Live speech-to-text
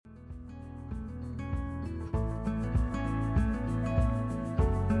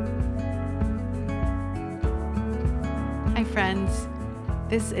friends.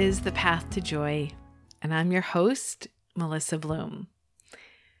 This is The Path to Joy, and I'm your host, Melissa Bloom.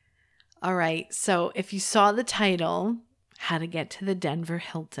 All right, so if you saw the title, How to Get to the Denver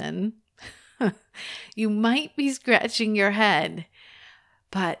Hilton, you might be scratching your head,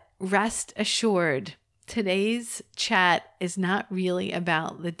 but rest assured, today's chat is not really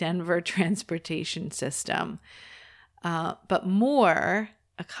about the Denver transportation system, but more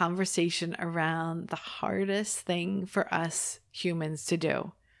a conversation around the hardest thing for us humans to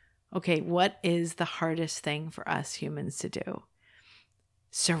do. Okay, what is the hardest thing for us humans to do?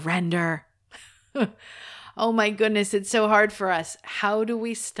 Surrender. Oh my goodness, it's so hard for us. How do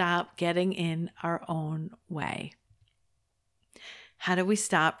we stop getting in our own way? How do we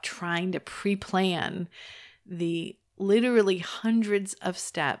stop trying to pre-plan the literally hundreds of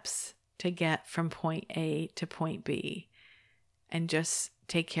steps to get from point A to point B and just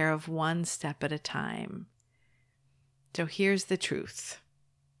take care of one step at a time? So here's the truth.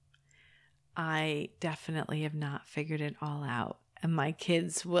 I definitely have not figured it all out, and my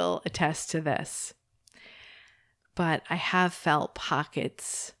kids will attest to this. But I have felt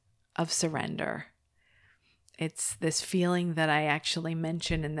pockets of surrender. It's this feeling that I actually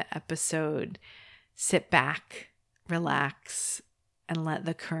mentioned in the episode, sit back, relax, and let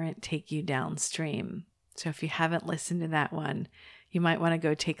the current take you downstream. So if you haven't listened to that one, you might want to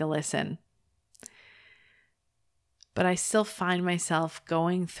go take a listen. But I still find myself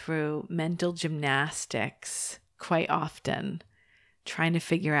going through mental gymnastics quite often, trying to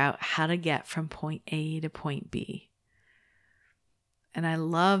figure out how to get from point A to point B. And I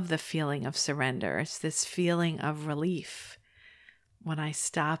love the feeling of surrender. It's this feeling of relief when I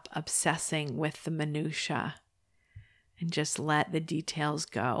stop obsessing with the minutia and just let the details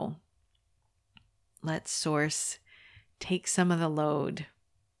go. Let Source take some of the load.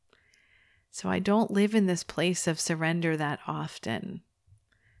 So I don't live in this place of surrender that often,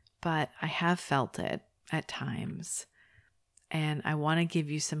 but I have felt it at times. And I want to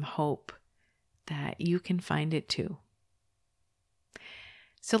give you some hope that you can find it too.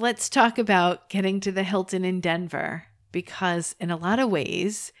 So let's talk about getting to the Hilton in Denver, because in a lot of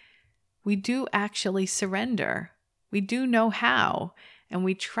ways, we do actually surrender. We do know how, and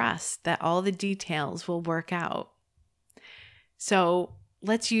we trust that all the details will work out. So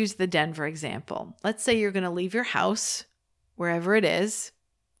let's use the Denver example. Let's say you're going to leave your house, wherever it is,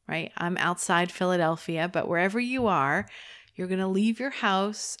 right? I'm outside Philadelphia, but wherever you are, you're going to leave your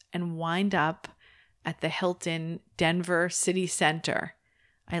house and wind up at the Hilton Denver City Center.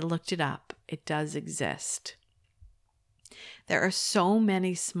 I looked it up. It does exist. There are so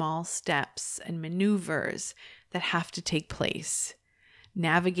many small steps and maneuvers that have to take place.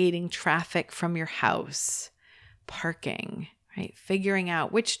 Navigating traffic from your house, parking, right? Figuring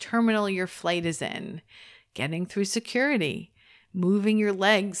out which terminal your flight is in, getting through security, moving your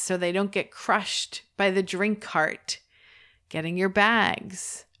legs so they don't get crushed by the drink cart, getting your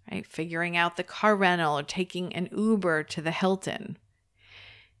bags, right? Figuring out the car rental or taking an Uber to the Hilton.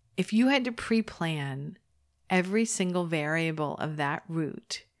 If you had to pre-plan every single variable of that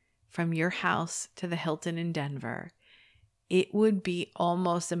route from your house to the Hilton in Denver, it would be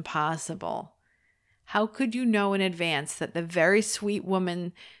almost impossible. How could you know in advance that the very sweet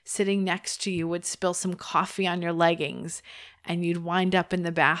woman sitting next to you would spill some coffee on your leggings and you'd wind up in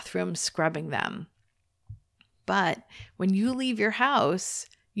the bathroom scrubbing them? But when you leave your house,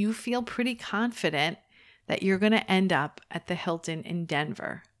 you feel pretty confident that you're going to end up at the Hilton in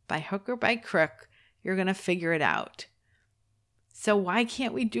Denver. By hook or by crook, you're going to figure it out. So why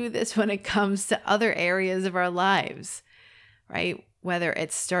can't we do this when it comes to other areas of our lives, right? Whether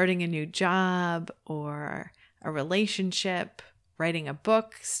it's starting a new job or a relationship, writing a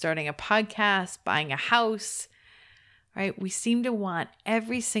book, starting a podcast, buying a house, right? We seem to want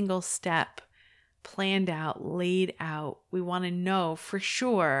every single step planned out, laid out. We want to know for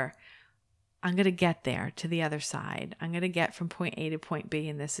sure, I'm going to get there to the other side. I'm going to get from point A to point B,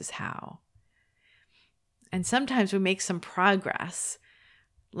 and this is how. And sometimes we make some progress,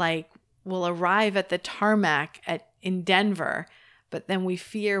 like we'll arrive at the tarmac in Denver, but then we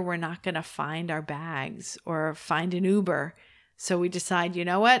fear we're not going to find our bags or find an Uber. So we decide, you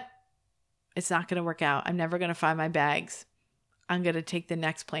know what? It's not going to work out. I'm never going to find my bags. I'm going to take the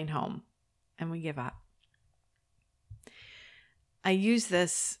next plane home. And we give up. I use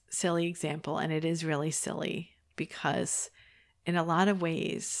this silly example, and it is really silly because in a lot of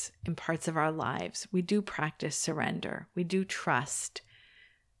ways, in parts of our lives, we do practice surrender. We do trust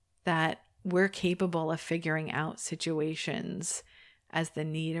that we're capable of figuring out situations as the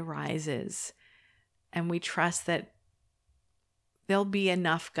need arises. And we trust that there'll be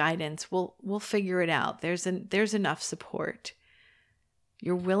enough guidance. We'll figure it out. There's enough support.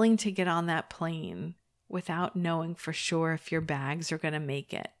 You're willing to get on that plane without knowing for sure if your bags are going to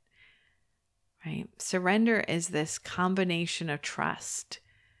make it. Right? Surrender is this combination of trust.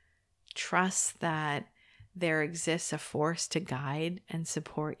 Trust that there exists a force to guide and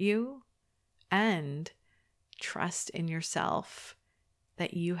support you, and trust in yourself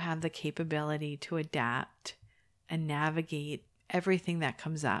that you have the capability to adapt and navigate everything that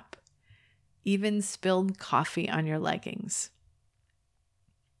comes up, even spilled coffee on your leggings.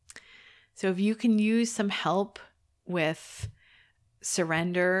 So if you can use some help with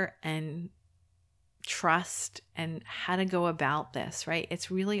surrender and trust and how to go about this, right?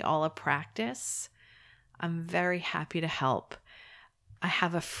 It's really all a practice. I'm very happy to help. I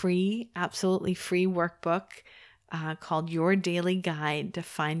have a absolutely free workbook called Your Daily Guide to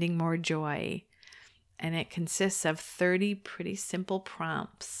Finding More Joy. And it consists of 30 pretty simple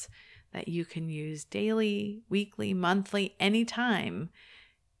prompts that you can use daily, weekly, monthly, anytime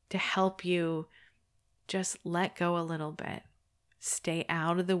to help you just let go a little bit. Stay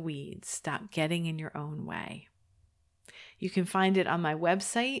out of the weeds. Stop getting in your own way. You can find it on my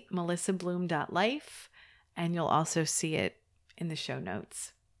website, melissabloom.life, and you'll also see it in the show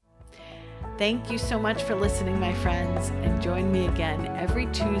notes. Thank you so much for listening, my friends, and join me again every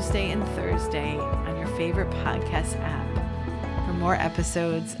Tuesday and Thursday on your favorite podcast app for more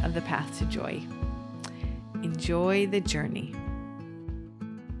episodes of The Path to Joy. Enjoy the journey.